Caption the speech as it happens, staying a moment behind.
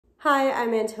Hi,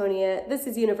 I'm Antonia. This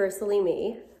is Universally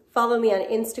Me. Follow me on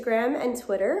Instagram and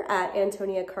Twitter at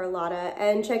Antonia Carlotta,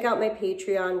 and check out my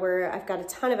Patreon where I've got a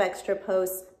ton of extra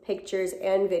posts, pictures,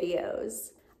 and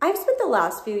videos. I've spent the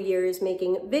last few years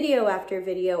making video after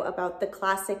video about the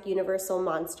classic Universal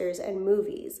monsters and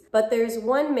movies, but there's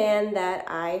one man that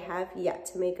I have yet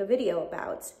to make a video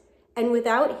about. And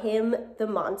without him, the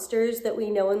monsters that we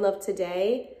know and love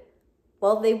today,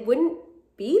 well, they wouldn't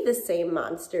be the same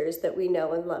monsters that we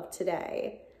know and love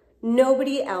today.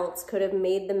 Nobody else could have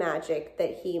made the magic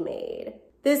that he made.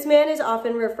 This man is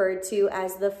often referred to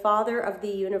as the father of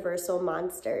the Universal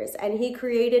monsters, and he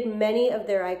created many of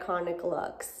their iconic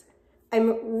looks.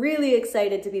 I'm really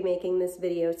excited to be making this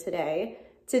video today.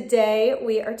 Today,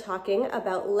 we are talking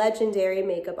about legendary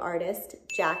makeup artist,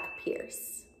 Jack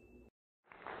Pierce.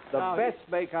 The best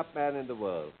makeup man in the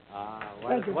world. I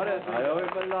owe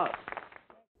him a lot.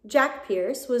 Jack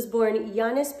Pierce was born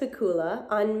Yannis Pikula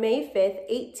on May 5th,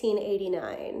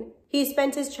 1889. He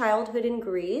spent his childhood in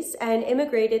Greece and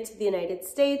immigrated to the United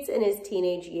States in his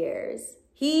teenage years.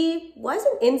 He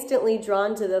wasn't instantly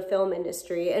drawn to the film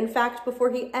industry. In fact,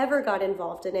 before he ever got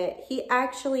involved in it, he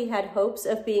actually had hopes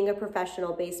of being a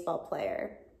professional baseball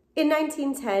player. In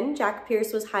 1910, Jack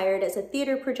Pierce was hired as a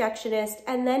theater projectionist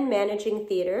and then managing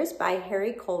theaters by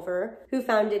Harry Culver, who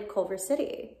founded Culver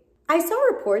City. I saw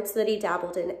reports that he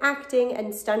dabbled in acting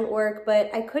and stunt work, but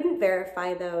I couldn't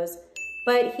verify those.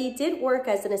 But he did work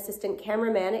as an assistant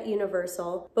cameraman at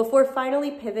Universal before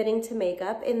finally pivoting to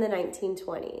makeup in the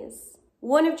 1920s.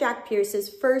 One of Jack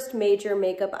Pierce's first major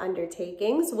makeup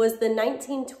undertakings was the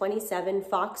 1927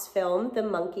 Fox film, The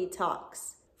Monkey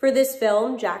Talks. For this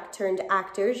film, Jack turned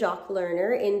actor Jacques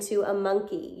Lerner into a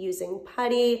monkey using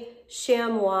putty,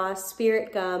 chamois,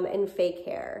 spirit gum, and fake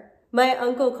hair. My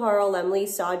uncle Carl Lemley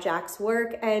saw Jack's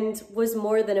work and was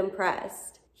more than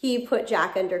impressed. He put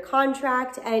Jack under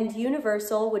contract, and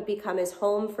Universal would become his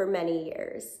home for many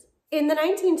years. In the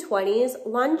 1920s,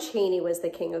 Lon Chaney was the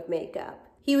king of makeup.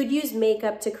 He would use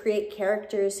makeup to create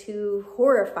characters who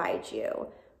horrified you,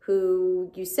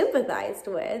 who you sympathized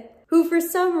with, who for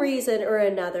some reason or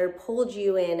another pulled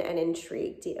you in and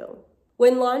intrigued you.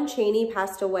 When Lon Chaney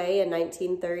passed away in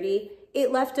 1930, it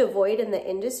left a void in the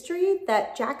industry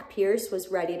that Jack Pierce was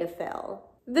ready to fill.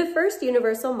 The first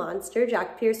Universal monster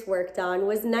Jack Pierce worked on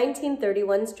was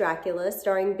 1931's Dracula,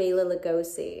 starring Bela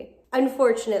Lugosi.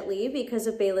 Unfortunately, because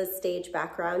of Bela's stage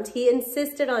background, he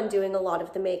insisted on doing a lot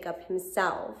of the makeup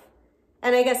himself.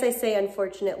 And I guess I say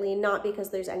unfortunately not because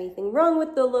there's anything wrong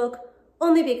with the look,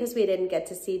 only because we didn't get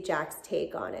to see Jack's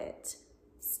take on it.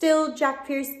 Still, Jack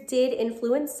Pierce did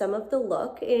influence some of the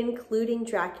look, including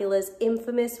Dracula's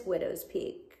infamous widow's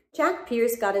peak. Jack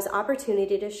Pierce got his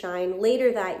opportunity to shine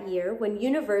later that year when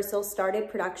Universal started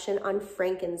production on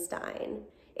Frankenstein.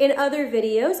 In other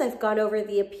videos, I've gone over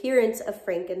the appearance of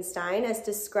Frankenstein as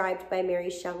described by Mary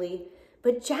Shelley,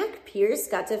 but Jack Pierce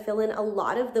got to fill in a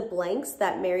lot of the blanks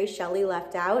that Mary Shelley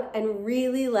left out and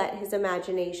really let his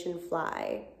imagination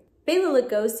fly. Bela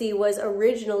Lugosi was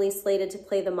originally slated to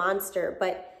play the monster,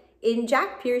 but in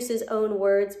Jack Pierce's own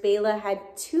words, Bela had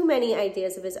too many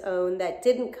ideas of his own that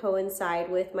didn't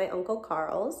coincide with my Uncle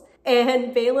Carl's,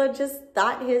 and Bela just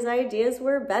thought his ideas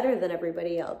were better than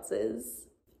everybody else's.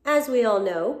 As we all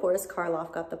know, Boris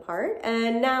Karloff got the part,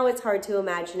 and now it's hard to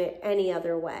imagine it any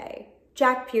other way.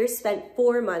 Jack Pierce spent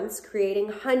 4 months creating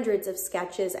hundreds of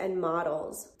sketches and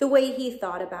models. The way he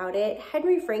thought about it,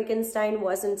 Henry Frankenstein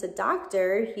wasn't a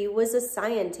doctor, he was a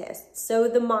scientist, so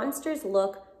the monster's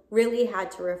look really had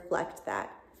to reflect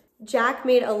that. Jack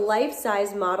made a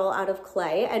life-size model out of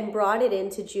clay and brought it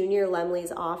into Junior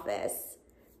Lemley's office.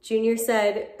 Junior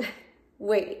said,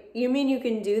 "Wait, you mean you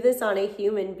can do this on a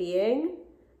human being?"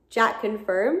 Jack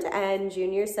confirmed, and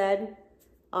Junior said,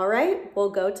 "All right,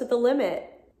 we'll go to the limit."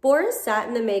 Boris sat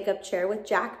in the makeup chair with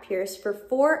Jack Pierce for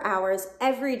 4 hours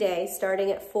every day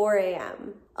starting at 4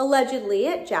 a.m. Allegedly,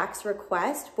 at Jack's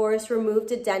request, Boris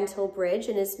removed a dental bridge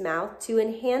in his mouth to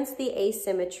enhance the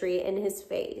asymmetry in his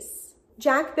face.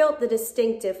 Jack built the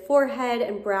distinctive forehead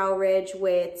and brow ridge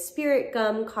with spirit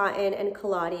gum, cotton, and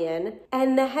collodion,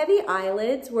 and the heavy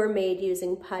eyelids were made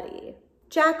using putty.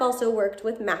 Jack also worked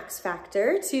with Max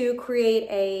Factor to create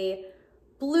a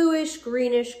bluish,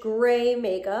 greenish, gray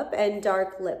makeup and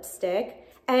dark lipstick,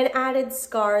 and added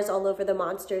scars all over the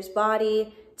monster's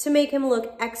body to make him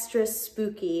look extra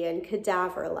spooky and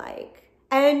cadaver-like.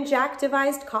 And Jack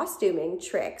devised costuming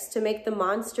tricks to make the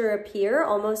monster appear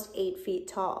almost 8 feet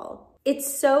tall.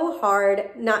 It's so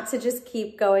hard not to just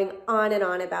keep going on and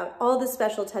on about all the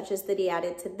special touches that he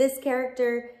added to this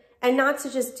character, and not to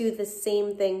just do the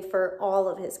same thing for all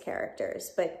of his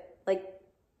characters, but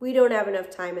we don't have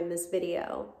enough time in this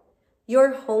video.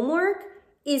 Your homework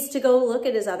is to go look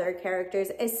at his other characters,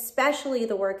 especially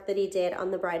the work that he did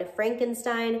on The Bride of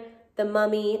Frankenstein, The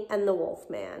Mummy, and The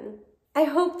Wolfman. I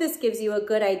hope this gives you a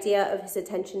good idea of his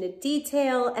attention to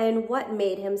detail and what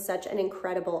made him such an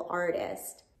incredible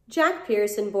artist. Jack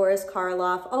Pierce and Boris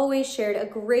Karloff always shared a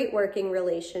great working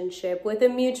relationship with a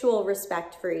mutual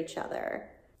respect for each other.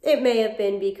 It may have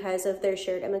been because of their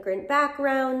shared immigrant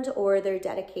background or their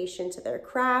dedication to their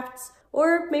crafts,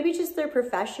 or maybe just their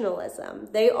professionalism.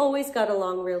 They always got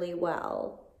along really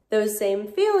well. Those same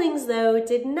feelings, though,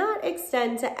 did not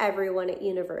extend to everyone at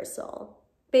Universal.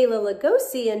 Bela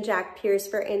Lugosi and Jack Pierce,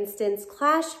 for instance,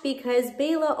 clashed because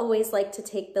Bela always liked to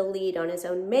take the lead on his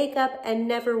own makeup and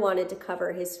never wanted to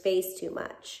cover his face too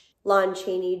much. Lon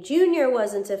Chaney Jr.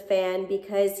 wasn't a fan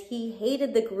because he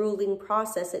hated the grueling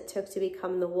process it took to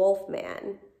become the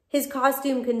Wolfman. His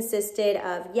costume consisted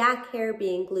of yak hair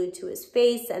being glued to his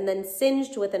face and then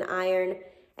singed with an iron,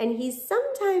 and he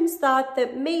sometimes thought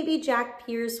that maybe Jack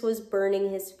Pierce was burning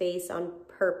his face on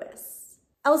purpose.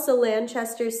 Elsa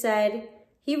Lanchester said,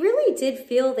 "He really did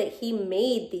feel that he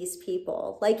made these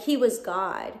people, like he was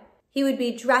God. He would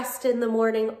be dressed in the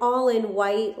morning all in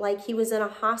white, like he was in a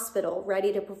hospital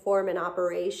ready to perform an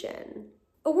operation."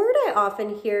 A word I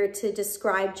often hear to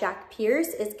describe Jack Pierce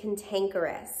is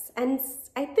cantankerous, and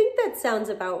I think that sounds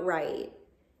about right.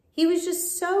 He was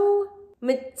just so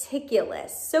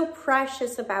meticulous, so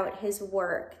precious about his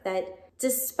work that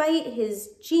despite his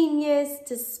genius,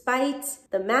 despite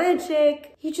the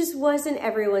magic, he just wasn't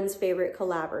everyone's favorite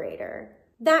collaborator.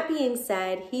 That being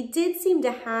said, he did seem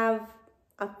to have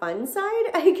a fun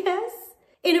side, I guess.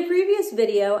 In a previous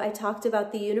video, I talked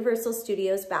about the Universal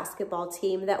Studios basketball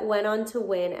team that went on to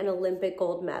win an Olympic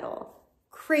gold medal.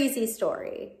 Crazy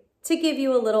story. To give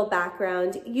you a little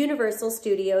background, Universal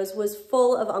Studios was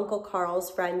full of Uncle Carl's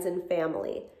friends and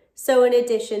family. So in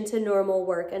addition to normal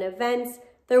work and events,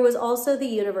 there was also the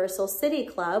Universal City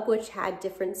Club, which had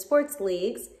different sports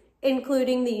leagues,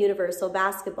 including the Universal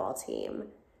basketball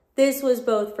team. This was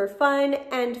both for fun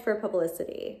and for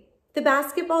publicity. The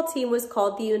basketball team was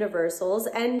called the Universals,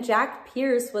 and Jack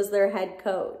Pierce was their head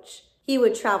coach. He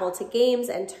would travel to games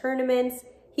and tournaments.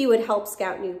 He would help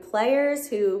scout new players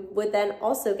who would then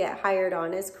also get hired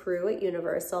on as crew at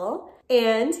Universal,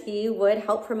 and he would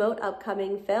help promote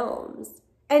upcoming films.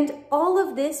 And all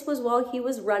of this was while he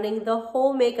was running the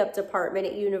whole makeup department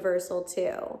at Universal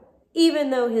too. Even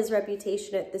though his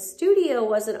reputation at the studio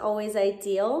wasn't always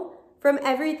ideal, from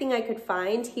everything I could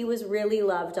find, he was really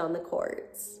loved on the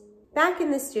courts. Back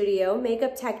in the studio,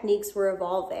 makeup techniques were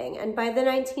evolving, and by the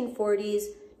 1940s,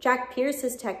 Jack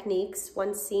Pierce's techniques,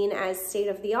 once seen as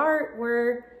state-of-the-art,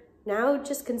 were now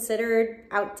just considered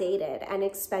outdated and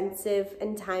expensive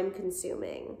and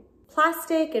time-consuming.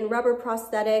 Plastic and rubber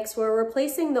prosthetics were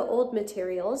replacing the old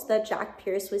materials that Jack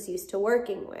Pierce was used to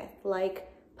working with,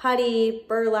 like putty,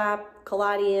 burlap,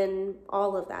 collodion,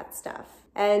 all of that stuff.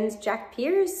 And Jack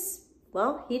Pierce,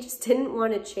 well, he just didn't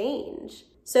want to change.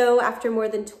 So after more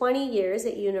than 20 years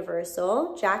at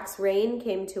Universal, Jack's reign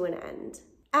came to an end.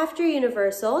 After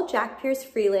Universal, Jack Pierce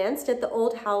freelanced at the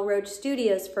old Hal Roach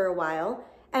Studios for a while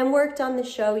and worked on the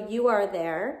show You Are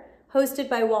There, hosted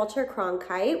by Walter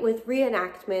Cronkite with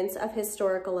reenactments of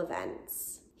historical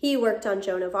events. He worked on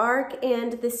Joan of Arc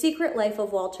and The Secret Life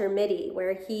of Walter Mitty,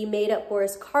 where he made up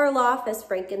Boris Karloff as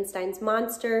Frankenstein's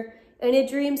monster in a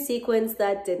dream sequence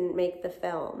that didn't make the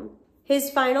film. His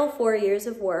final 4 years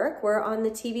of work were on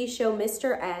the TV show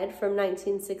Mr. Ed from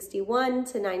 1961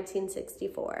 to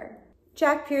 1964.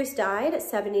 Jack Pierce died at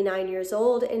 79 years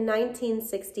old in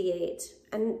 1968,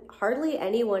 and hardly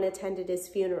anyone attended his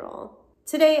funeral.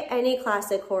 Today, any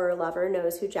classic horror lover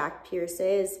knows who Jack Pierce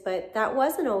is, but that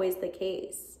wasn't always the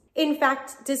case. In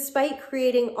fact, despite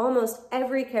creating almost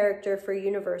every character for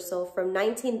Universal from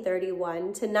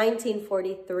 1931 to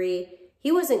 1943,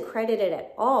 he wasn't credited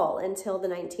at all until the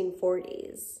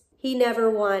 1940s. He never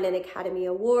won an Academy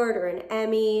Award or an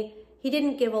Emmy. He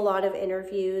didn't give a lot of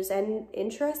interviews, and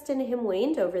interest in him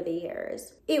waned over the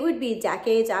years. It would be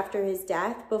decades after his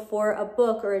death before a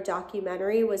book or a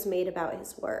documentary was made about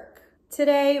his work.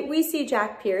 Today, we see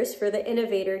Jack Pierce for the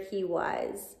innovator he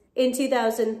was. In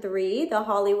 2003, the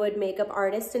Hollywood Makeup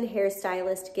Artist and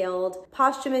Hairstylist Guild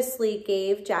posthumously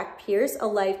gave Jack Pierce a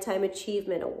Lifetime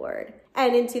Achievement Award.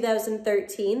 And in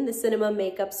 2013, the Cinema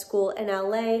Makeup School in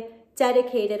LA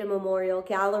dedicated a memorial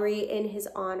gallery in his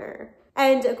honor.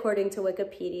 And according to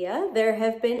Wikipedia, there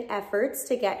have been efforts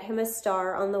to get him a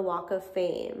star on the Walk of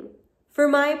Fame. For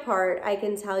my part, I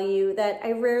can tell you that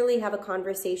I rarely have a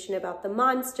conversation about the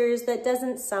monsters that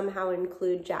doesn't somehow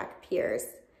include Jack Pierce.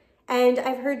 And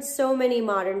I've heard so many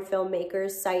modern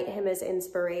filmmakers cite him as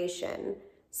inspiration.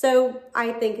 So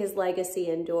I think his legacy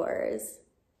endures.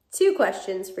 2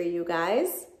 questions for you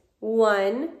guys.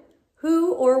 1,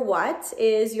 who or what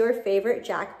is your favorite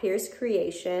Jack Pierce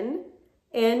creation?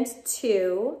 And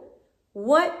 2,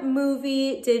 what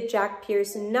movie did Jack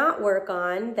Pierce not work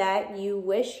on that you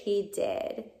wish he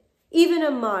did? Even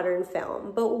a modern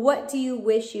film, but what do you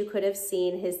wish you could have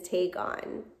seen his take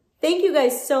on? Thank you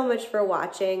guys so much for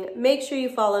watching. Make sure you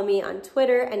follow me on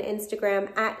Twitter and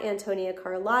Instagram at Antonia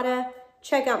Carlotta.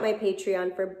 Check out my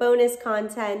Patreon for bonus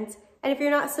content. And if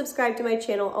you're not subscribed to my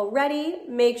channel already,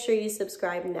 make sure you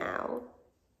subscribe now.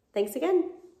 Thanks again.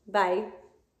 Bye.